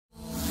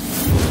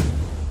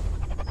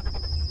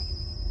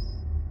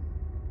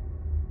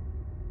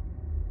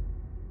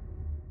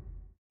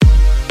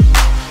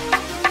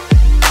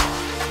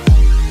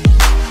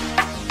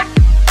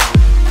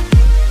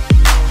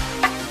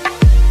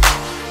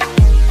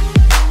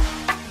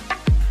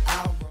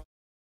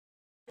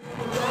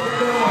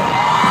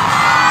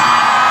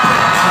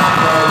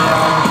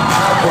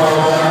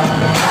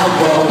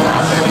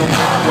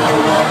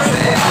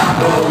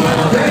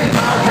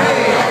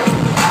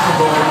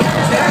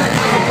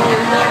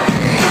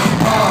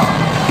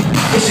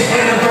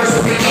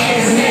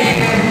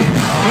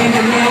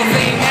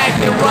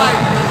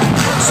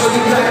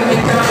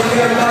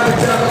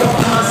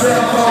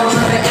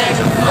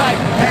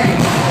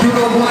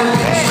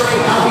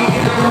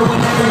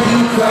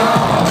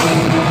call me.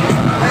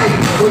 Hey,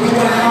 when you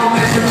want to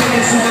measure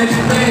minutes, you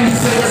measure things, you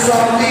say it's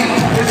all me.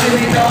 If it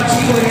ain't all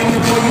cheaper, even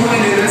before you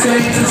win it. It's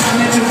ain't just a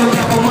mention for a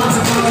couple months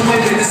until you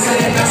win it. It's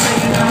saying I'm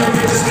saying I'm the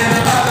richest man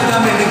alive, and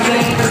I'm in the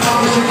game. As long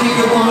as you keep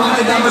it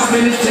 100, I'ma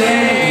spend it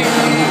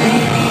 10.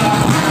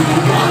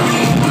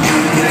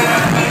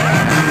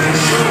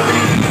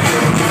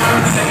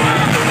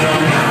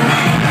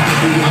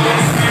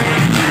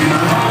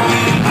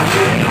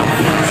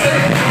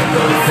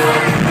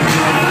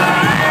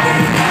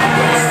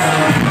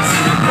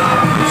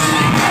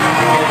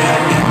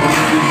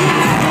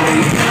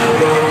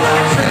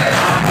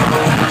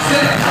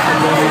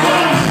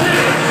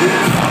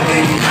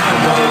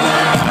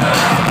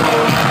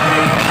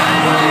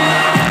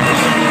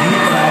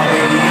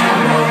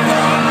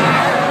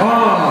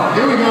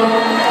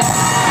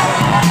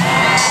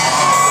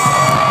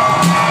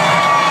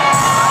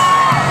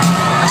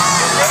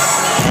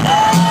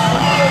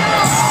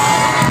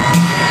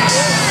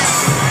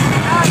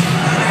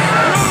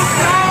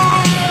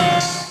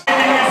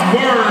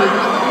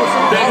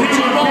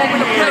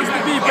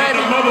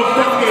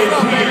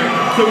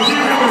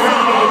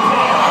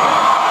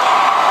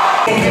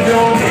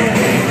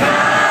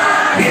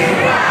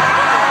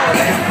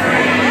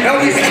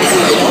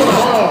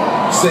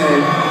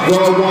 Said,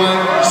 roll one,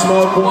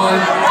 smoke one,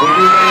 when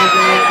you land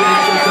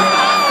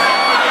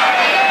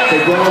say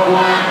roll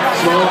one,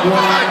 smoke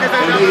one,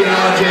 and we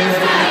all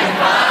just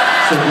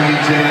so we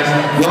just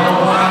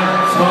roll one,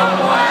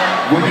 smoke one,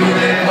 when you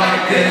land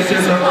like this,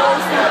 just a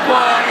monster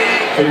party.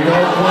 Say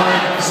roll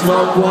one,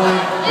 smoke one,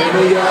 and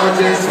we all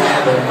just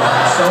have a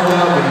fun. So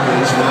long we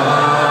reach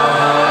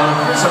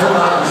long, so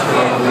long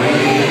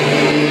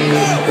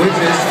we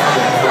just have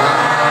a fun,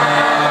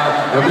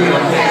 and we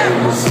don't care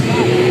who will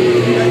see.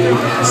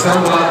 So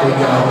what we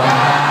go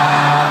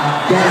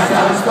out, that's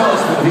how it's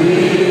supposed to be.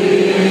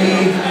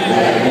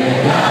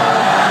 Living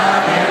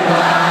love and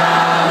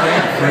wild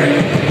and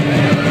free.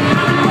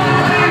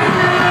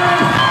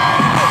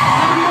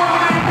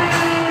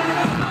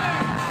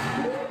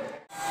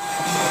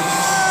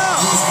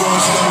 Who's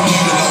going to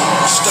leave it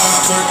alone? Stop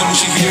twerking when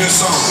she hears a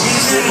song.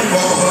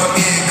 For her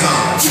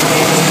income.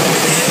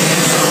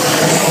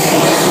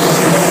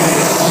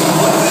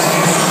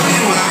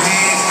 In my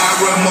hands, I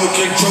remote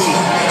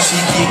controller. She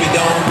keep it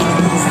on when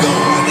the roof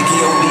gone. I think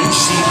KOD,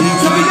 she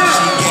leaves me,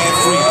 she can't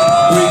free.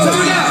 Bring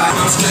me,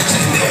 I'm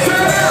stretching there.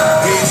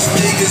 Bitch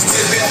niggas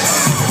tipping,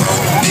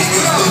 broke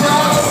niggas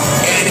looking.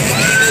 And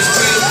it ain't a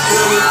strip,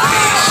 really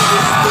ain't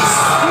showing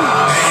pussy.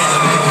 Bands to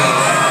make her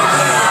dance,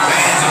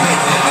 bands to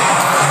make her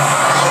dance.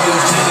 All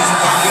those chillers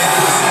popping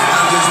pussy,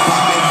 I'm just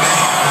popping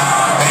bang.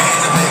 Bands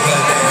to make her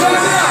dance,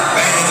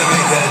 bands to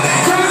make her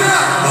dance.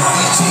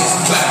 These cheeks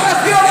clap,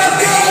 and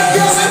they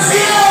ain't using me.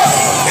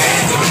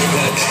 Bands to make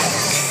her dance.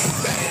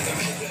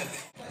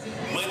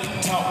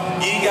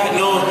 You ain't got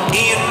no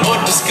end or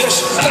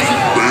discussion.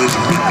 Bands to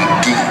make her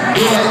do.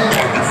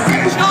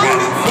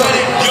 Run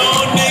it,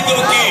 young nigga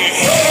again.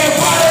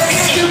 Everybody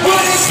in the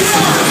running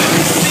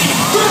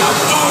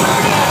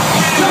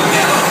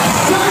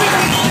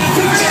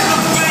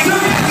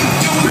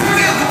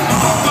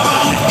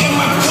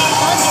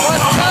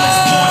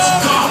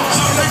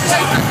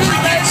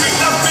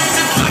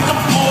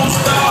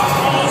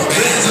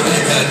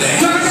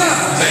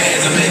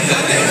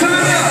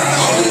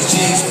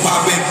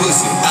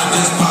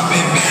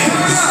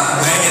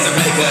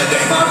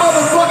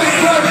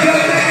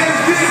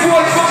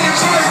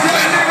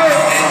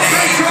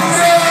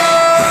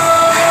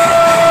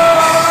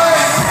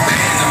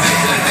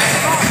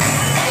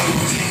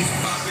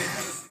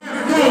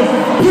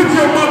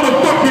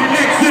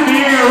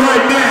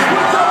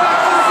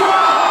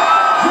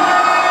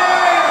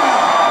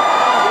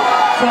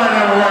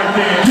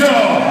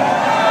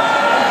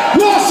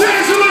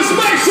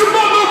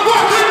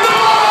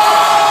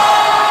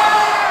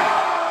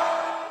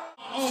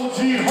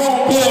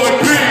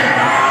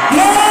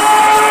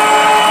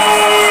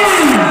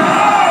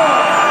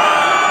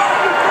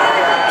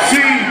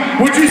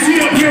What you see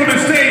up here on the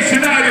stage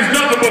tonight is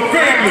nothing but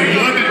family, you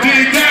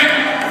understand that?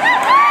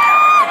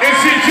 And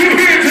since you're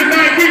here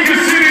tonight, we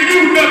consider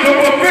you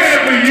nothing but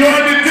family, you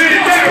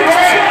understand that,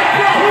 right?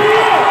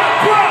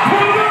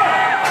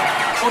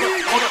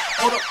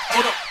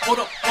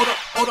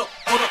 Hold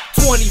up.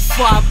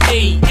 25,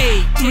 8,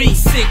 8, 3,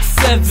 6,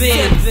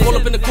 7. Roll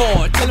up in the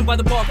car, tell him by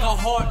the bar, the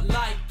heart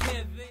light.